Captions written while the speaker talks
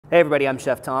Hey everybody, I'm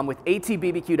Chef Tom with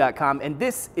atbbq.com, and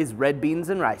this is Red Beans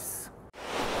and Rice.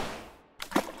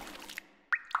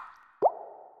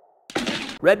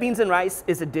 Red beans and rice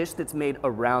is a dish that's made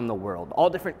around the world. All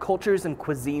different cultures and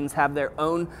cuisines have their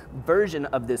own version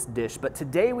of this dish, but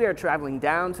today we are traveling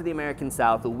down to the American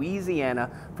South,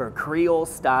 Louisiana, for a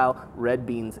Creole-style red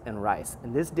beans and rice.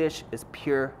 And this dish is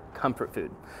pure comfort food.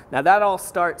 Now that all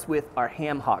starts with our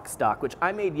ham-hock stock, which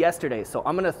I made yesterday, so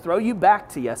I'm gonna throw you back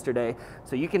to yesterday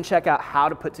so you can check out how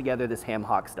to put together this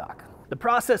ham-hock stock. The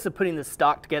process of putting this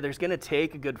stock together is gonna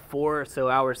take a good 4 or so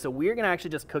hours, so we're gonna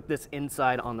actually just cook this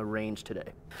inside on the range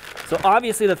today. So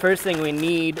obviously the first thing we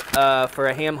need for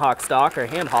a ham-hock stock, or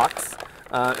ham-hocks,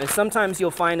 and sometimes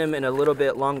you'll find them in a little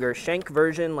bit longer shank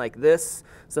version like this.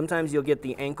 Sometimes you'll get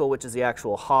the ankle, which is the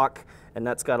actual hock, and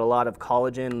that's got a lot of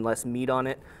collagen and less meat on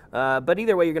it. But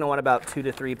either way, you're gonna want about 2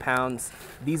 to 3 pounds.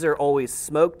 These are always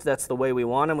smoked. That's the way we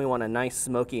want them. We want a nice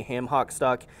smoky ham hock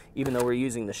stock, even though we're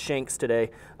using the shanks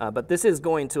today. But this is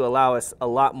going to allow us a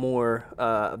lot more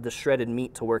of the shredded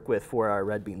meat to work with for our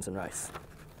red beans and rice.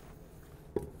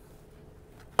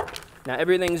 Now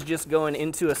everything's just going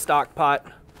into a stock pot.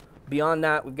 Beyond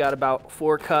that, we've got about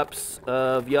 4 cups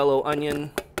of yellow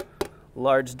onion,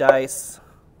 large dice,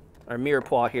 our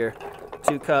mirepoix here.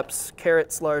 2 cups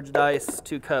carrots, large dice,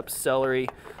 2 cups celery.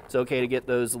 It's okay to get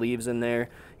those leaves in there.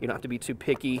 You don't have to be too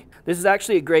picky. This is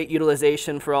actually a great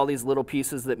utilization for all these little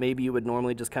pieces that maybe you would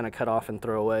normally just kind of cut off and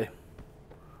throw away.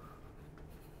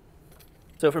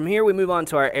 So from here we move on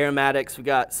to our aromatics. We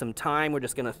got some thyme. We're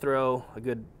just gonna throw a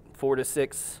good 4 to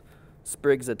 6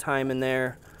 sprigs of thyme in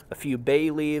there, a few bay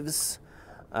leaves.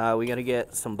 We gotta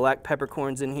get some black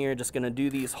peppercorns in here. Just gonna do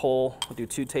these whole. We'll do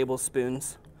 2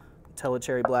 tablespoons.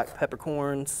 Cherry black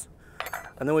peppercorns,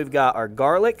 and then we've got our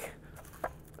garlic,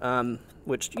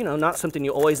 which, you know, not something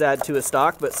you always add to a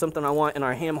stock, but something I want in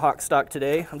our ham hock stock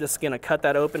today. I'm just gonna cut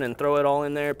that open and throw it all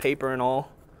in there, paper and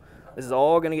all. This is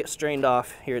all gonna get strained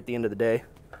off here at the end of the day.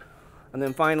 And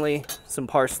then finally, some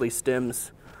parsley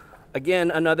stems. Again,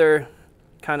 another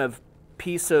kind of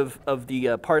piece of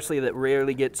the parsley that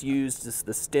rarely gets used is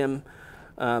the stem,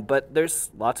 but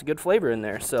there's lots of good flavor in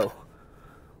there, so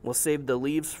we'll save the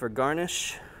leaves for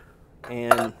garnish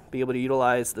and be able to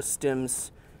utilize the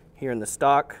stems here in the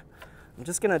stock. I'm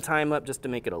just gonna tie them up just to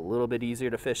make it a little bit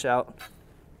easier to fish out.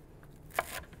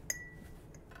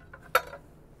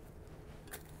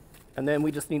 And then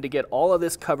we just need to get all of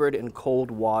this covered in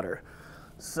cold water.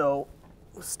 So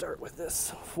we'll start with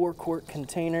this 4-quart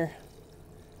container.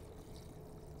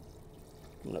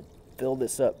 I'm gonna fill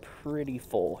this up pretty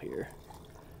full here.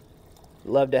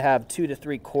 Love to have 2 to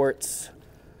 3 quarts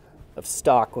of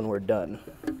stock when we're done.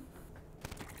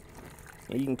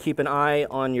 You can keep an eye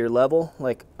on your level.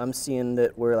 Like I'm seeing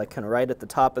that we're like kind of right at the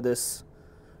top of this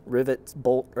rivet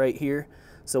bolt right here.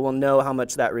 So we'll know how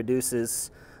much that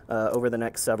reduces over the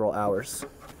next several hours.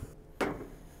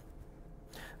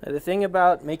 Now, the thing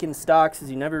about making stocks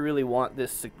is you never really want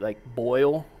this to like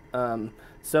boil.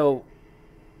 So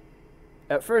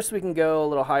at first we can go a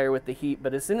little higher with the heat,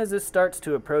 but as soon as this starts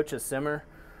to approach a simmer,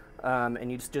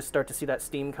 and you just start to see that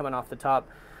steam coming off the top,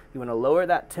 you want to lower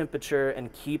that temperature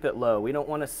and keep it low. We don't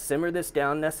want to simmer this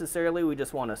down necessarily. We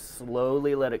just want to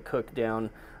slowly let it cook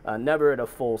down, never at a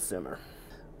full simmer.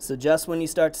 So just when you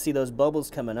start to see those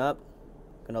bubbles coming up,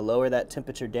 going to lower that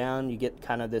temperature down. You get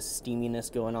kind of this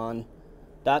steaminess going on.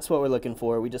 That's what we're looking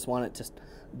for. We just want it to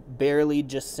barely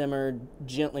just simmer,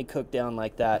 gently cook down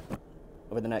like that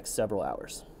over the next several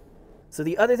hours. So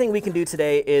the other thing we can do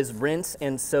today is rinse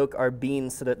and soak our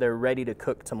beans so that they're ready to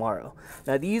cook tomorrow.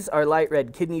 Now these are light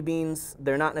red kidney beans.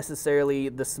 They're not necessarily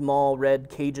the small red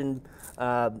Cajun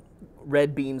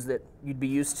red beans that you'd be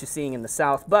used to seeing in the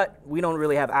South, but we don't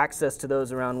really have access to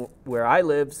those around where I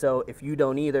live, so if you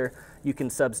don't either, you can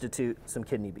substitute some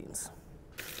kidney beans.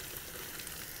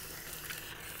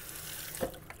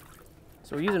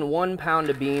 So we're using 1 pound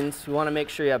of beans. We want to make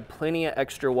sure you have plenty of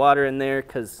extra water in there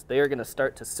because they are going to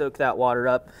start to soak that water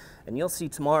up. And you'll see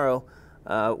tomorrow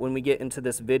when we get into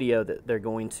this video that they're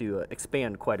going to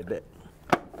expand quite a bit.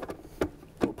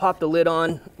 We'll pop the lid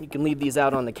on. You can leave these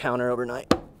out on the counter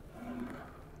overnight.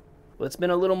 Well, it's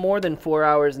been a little more than 4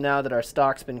 hours now that our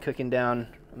stock's been cooking down.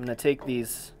 I'm going to take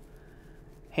these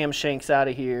ham shanks out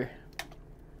of here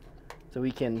so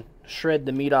we can shred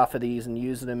the meat off of these and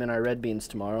use them in our red beans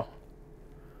tomorrow.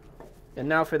 And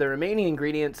now for the remaining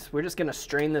ingredients, we're just gonna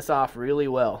strain this off really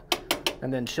well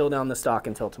and then chill down the stock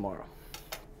until tomorrow.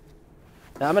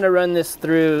 Now I'm gonna run this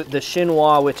through the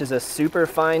chinois, which is a super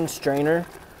fine strainer.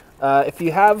 If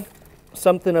you have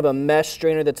something of a mesh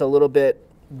strainer that's a little bit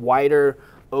wider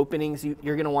openings,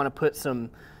 you're gonna wanna put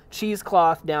some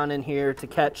cheesecloth down in here to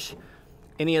catch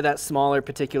any of that smaller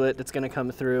particulate that's going to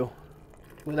come through.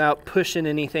 Without pushing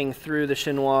anything through the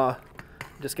chinois,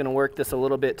 I'm just going to work this a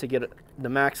little bit to get the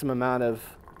maximum amount of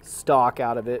stock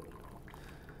out of it.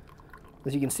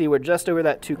 As you can see, we're just over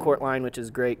that 2-quart line, which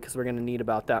is great because we're going to need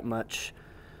about that much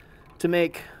to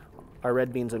make our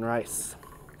red beans and rice.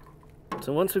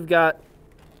 So once we've got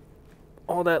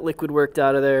all that liquid worked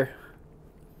out of there,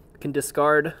 we can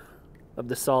discard of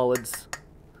the solids.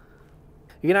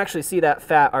 You can actually see that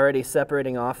fat already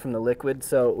separating off from the liquid,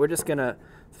 so we're just going to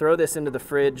throw this into the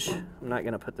fridge. I'm not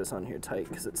going to put this on here tight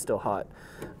because it's still hot.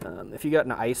 If you got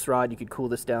an ice rod, you could cool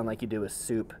this down like you do with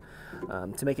soup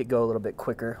to make it go a little bit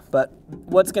quicker. But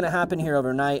what's going to happen here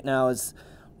overnight now is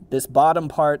this bottom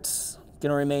part's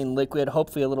going to remain liquid,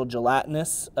 hopefully a little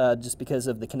gelatinous just because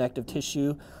of the connective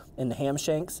tissue in the ham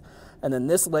shanks. And then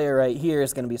this layer right here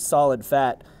is going to be solid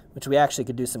fat, which we actually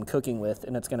could do some cooking with,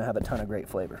 and it's going to have a ton of great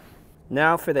flavor.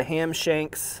 Now for the ham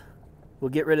shanks,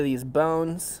 we'll get rid of these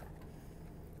bones,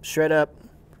 shred up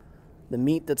the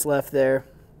meat that's left there,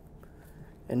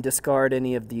 and discard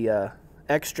any of the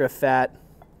extra fat,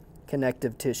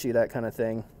 connective tissue, that kind of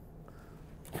thing.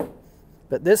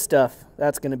 But this stuff,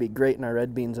 that's going to be great in our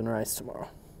red beans and rice tomorrow.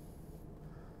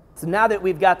 So now that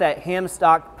we've got that ham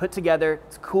stock put together,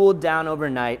 it's cooled down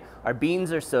overnight, our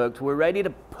beans are soaked, we're ready to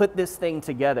put this thing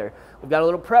together. We've got a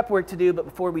little prep work to do, but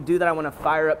before we do that, I want to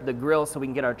fire up the grill so we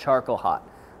can get our charcoal hot.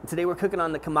 And today we're cooking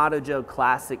on the Kamado Joe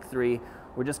Classic 3.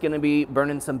 We're just going to be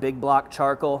burning some big block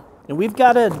charcoal. And we've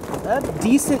got a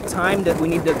decent time that we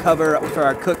need to cover for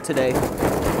our cook today.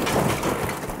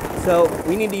 So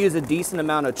we need to use a decent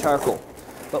amount of charcoal.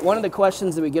 But one of the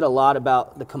questions that we get a lot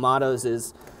about the Kamados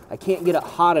is, I can't get it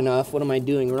hot enough, what am I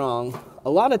doing wrong? A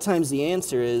lot of times the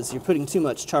answer is you're putting too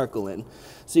much charcoal in.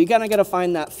 So you kind of got to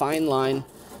find that fine line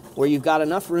where you've got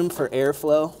enough room for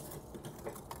airflow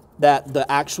that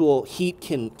the actual heat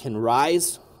can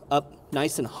rise up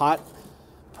nice and hot.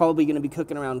 Probably going to be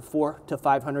cooking around 400 to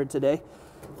 500 today.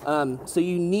 So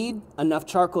you need enough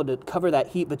charcoal to cover that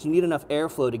heat, but you need enough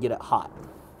airflow to get it hot.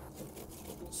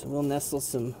 So we'll nestle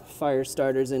some fire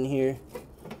starters in here.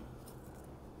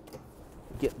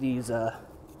 Get these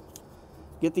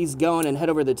going and head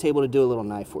over to the table to do a little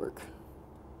knife work.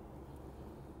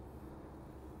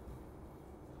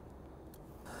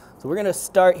 So we're going to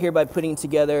start here by putting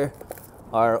together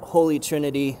our Holy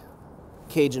Trinity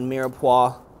Cajun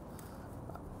mirepoix.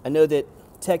 I know that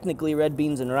technically red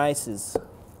beans and rice is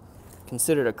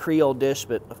considered a Creole dish,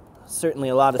 but certainly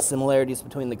a lot of similarities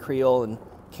between the Creole and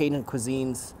Cajun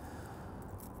cuisines.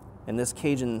 And this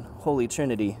Cajun Holy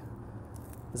Trinity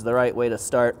is the right way to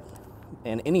start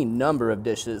in any number of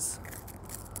dishes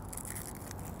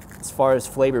as far as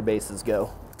flavor bases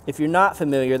go. If you're not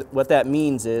familiar, what that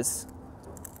means is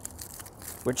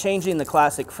we're changing the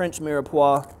classic French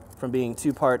mirepoix from being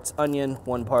 2 parts onion,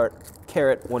 1 part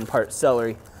carrot, 1 part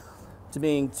celery, to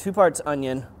being 2 parts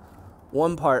onion,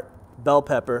 1 part bell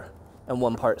pepper, and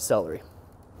 1 part celery.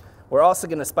 We're also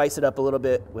going to spice it up a little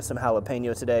bit with some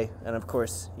jalapeno today, and of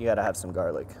course, you got to have some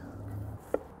garlic.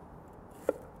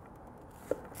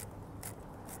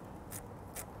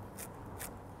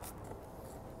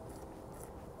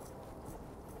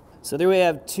 So there we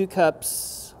have 2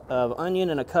 cups of onion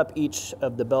and a cup each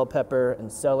of the bell pepper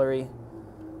and celery.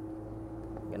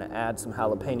 I'm going to add some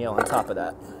jalapeno on top of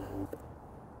that.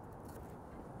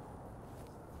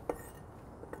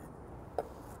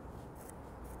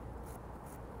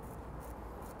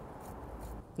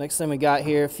 Next thing we got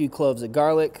here, a few cloves of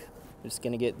garlic. We're just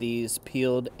going to get these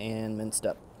peeled and minced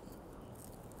up.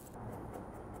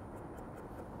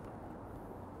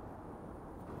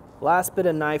 Last bit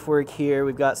of knife work here,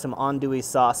 we've got some andouille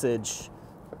sausage,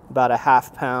 about a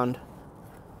 ½ pound,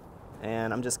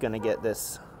 and I'm just going to get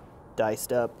this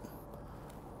diced up.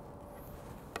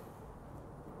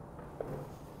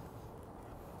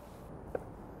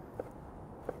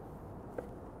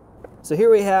 So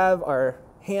here we have our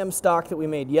ham stock that we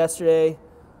made yesterday.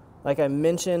 Like I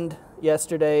mentioned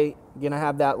yesterday, you're going to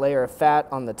have that layer of fat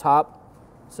on the top.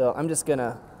 So I'm just going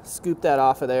to scoop that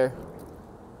off of there.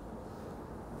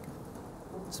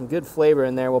 Some good flavor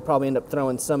in there. We'll probably end up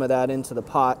throwing some of that into the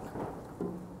pot,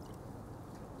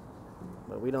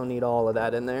 but we don't need all of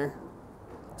that in there.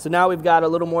 So now we've got a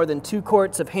little more than 2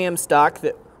 quarts of ham stock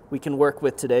that we can work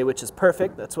with today, which is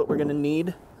perfect. That's what we're going to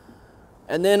need.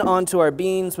 And then onto our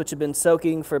beans, which have been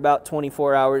soaking for about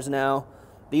 24 hours now.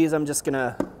 These I'm just going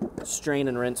to strain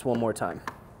and rinse one more time.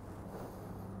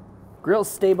 Grill's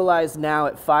stabilized now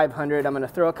at 500. I'm going to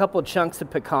throw a couple chunks of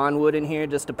pecan wood in here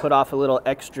just to put off a little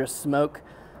extra smoke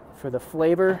for the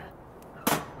flavor,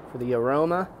 for the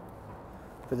aroma,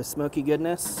 for the smoky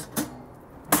goodness.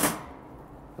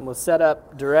 And we'll set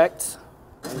up direct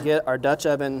and get our Dutch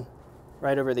oven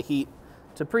right over the heat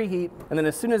to preheat. And then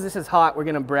as soon as this is hot, we're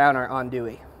gonna brown our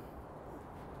andouille.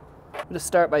 I'm gonna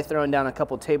start by throwing down a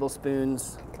couple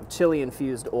tablespoons of chili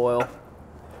infused oil.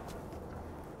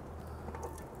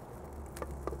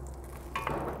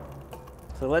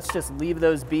 So let's just leave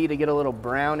those be to get a little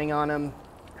browning on them,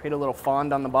 create a little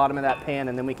fond on the bottom of that pan,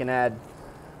 and then we can add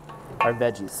our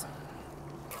veggies.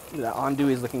 The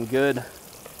andouille is looking good.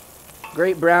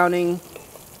 Great browning,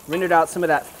 rendered out some of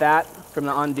that fat from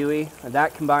the andouille, and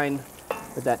that combined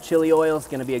with that chili oil is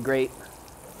gonna be a great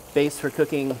base for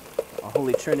cooking a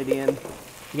holy trinity in.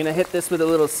 You're gonna hit this with a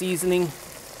little seasoning.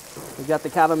 We've got the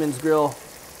Cattleman's Grill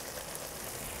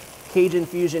Cajun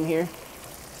fusion here,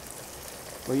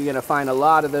 where you're gonna find a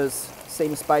lot of those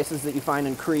same spices that you find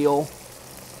in Creole.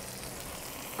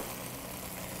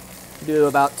 Do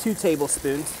about 2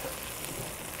 tablespoons.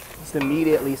 Just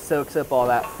immediately soaks up all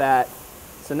that fat.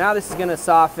 So now this is gonna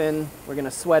soften. We're gonna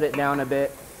sweat it down a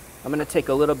bit. I'm gonna take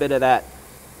a little bit of that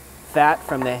fat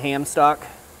from the ham stock,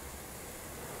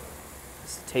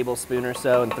 just a tablespoon or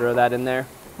so, and throw that in there.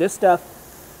 This stuff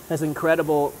has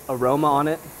incredible aroma on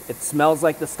it. It smells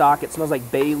like the stock. It smells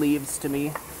like bay leaves to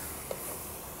me.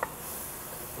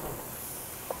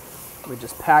 We're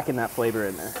just packing that flavor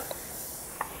in there.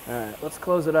 All right, let's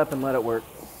close it up and let it work.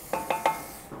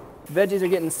 Veggies are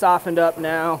getting softened up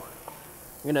now.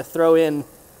 We're gonna throw in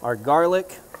our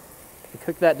garlic and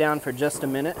cook that down for just a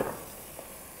minute.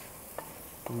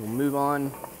 And we'll move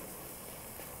on.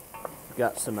 We've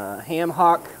got some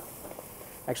ham-hock,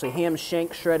 actually ham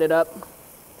shank shredded up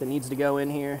that needs to go in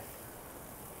here.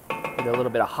 Get a little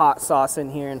bit of hot sauce in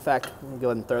here. In fact, I'm gonna go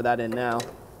ahead and throw that in now.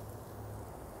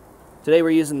 Today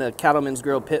we're using the Cattleman's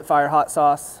Grill Pitfire hot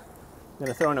sauce. I'm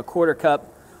gonna throw in a 1/4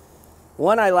 cup.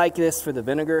 One, I like this for the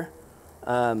vinegar,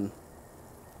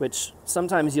 which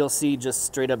sometimes you'll see just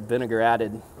straight up vinegar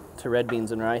added to red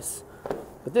beans and rice.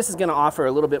 But this is gonna offer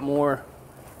a little bit more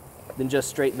than just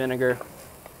straight vinegar.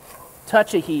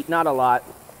 Touch of heat, not a lot,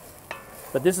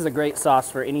 but this is a great sauce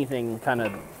for anything kind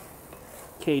of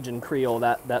Cajun, Creole,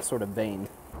 that sort of vein.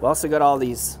 We also got all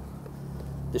this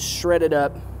shredded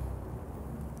up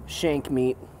shank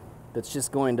meat that's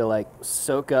just going to like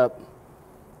soak up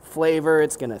flavor.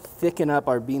 It's gonna thicken up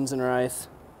our beans and rice.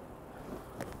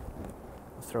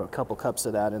 Throw a couple cups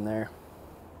of that in there.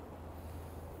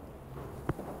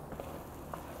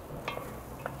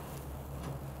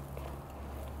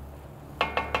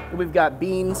 We've got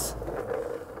beans.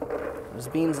 There's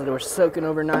beans that were soaking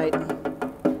overnight.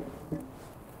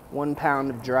 1 pound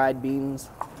of dried beans.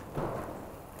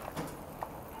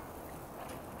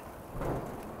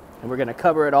 And we're gonna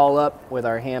cover it all up with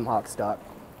our ham-hock stock.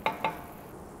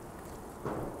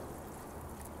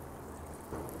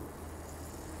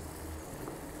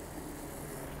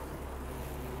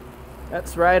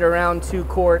 That's right around 2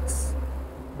 quarts,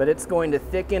 but it's going to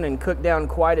thicken and cook down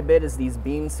quite a bit as these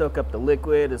beans soak up the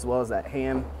liquid as well as that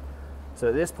ham. So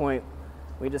at this point,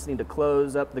 we just need to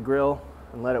close up the grill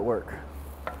and let it work.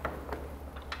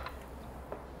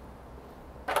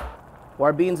 Well,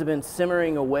 our beans have been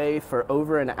simmering away for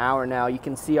over an hour now. You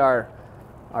can see our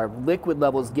liquid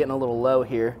level is getting a little low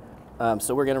here.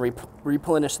 So we're gonna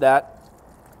replenish that.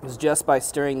 Because just by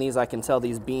stirring these, I can tell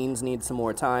these beans need some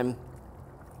more time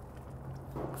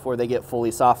before they get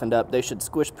fully softened up. They should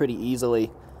squish pretty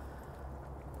easily.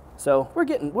 So we're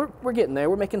getting there.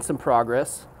 We're making some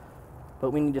progress, but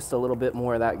we need just a little bit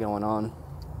more of that going on.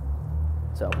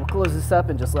 So we'll close this up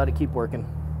and just let it keep working.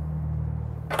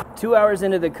 2 hours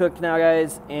into the cook now,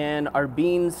 guys, and our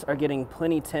beans are getting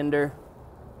plenty tender.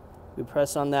 We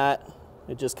press on that.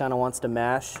 It just kind of wants to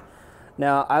mash.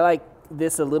 Now, I like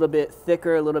this a little bit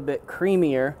thicker, a little bit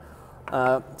creamier.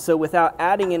 So without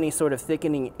adding any sort of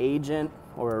thickening agent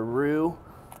or a roux,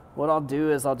 what I'll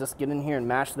do is I'll just get in here and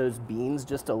mash those beans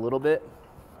just a little bit.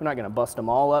 We're not gonna bust them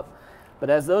all up, but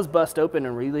as those bust open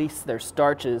and release their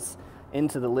starches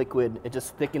into the liquid, it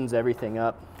just thickens everything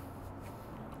up.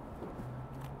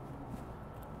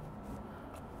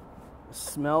 It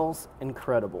smells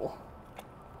incredible.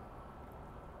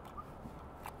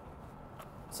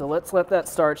 So let's let that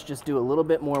starch just do a little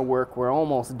bit more work. We're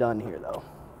almost done here though.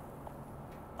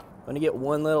 I'm gonna get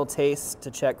one little taste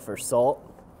to check for salt.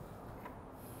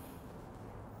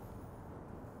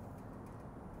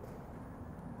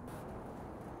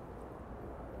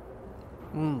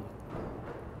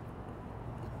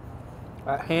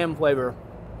 That ham flavor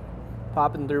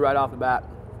popping through right off the bat.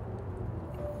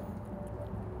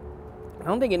 I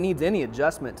don't think it needs any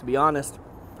adjustment, to be honest.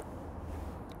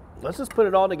 Let's just put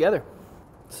it all together.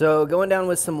 So going down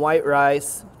with some white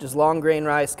rice, just long grain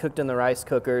rice cooked in the rice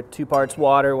cooker, 2 parts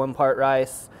water, 1 part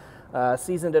rice.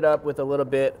 Seasoned it up with a little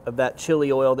bit of that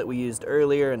chili oil that we used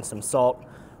earlier and some salt,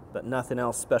 but nothing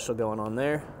else special going on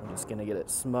there. I'm just gonna get it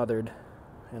smothered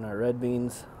in our red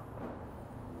beans.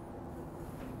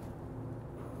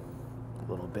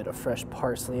 A little bit of fresh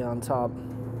parsley on top.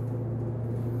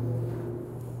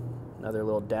 Another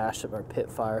little dash of our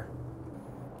pit fire.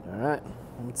 All right,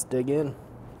 let's dig in.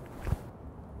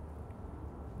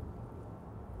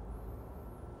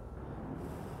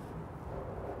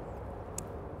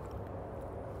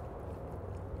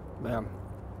 Man,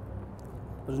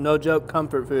 there's no joke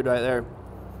comfort food right there.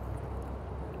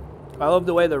 I love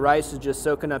the way the rice is just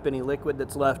soaking up any liquid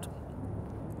that's left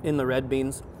in the red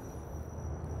beans.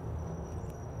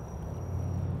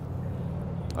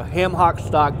 A ham-hock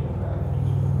stock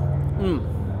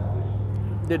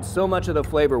did so much of the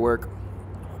flavor work.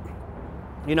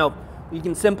 You know, you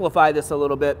can simplify this a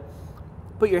little bit.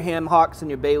 Put your ham hocks and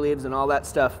your bay leaves and all that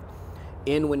stuff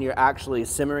in when you're actually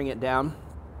simmering it down.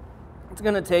 It's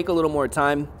gonna take a little more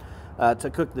time to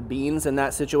cook the beans in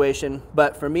that situation,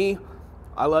 but for me,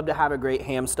 I love to have a great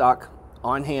ham stock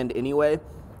on hand anyway.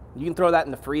 You can throw that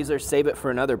in the freezer, save it for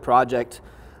another project.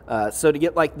 So to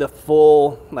get like the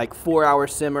full 4-hour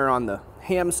simmer on the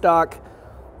ham stock,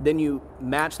 then you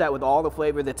match that with all the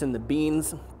flavor that's in the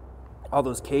beans, all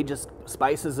those Cajun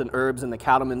spices and herbs and the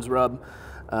cattleman's rub.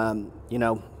 You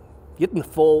know, getting the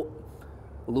full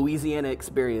Louisiana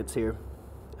experience here,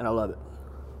 and I love it.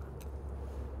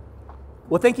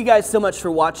 Well, thank you guys so much for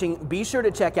watching. Be sure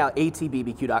to check out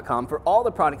atbbq.com for all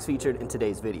the products featured in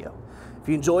today's video. If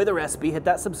you enjoy the recipe, hit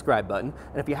that subscribe button.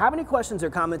 And if you have any questions or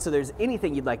comments or there's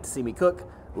anything you'd like to see me cook,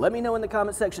 let me know in the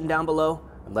comment section down below,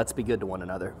 and let's be good to one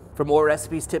another. For more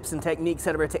recipes, tips, and techniques,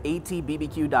 head over to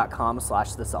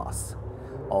atbbq.com/thesauce.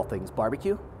 All things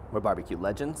barbecue, where barbecue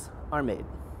legends are made.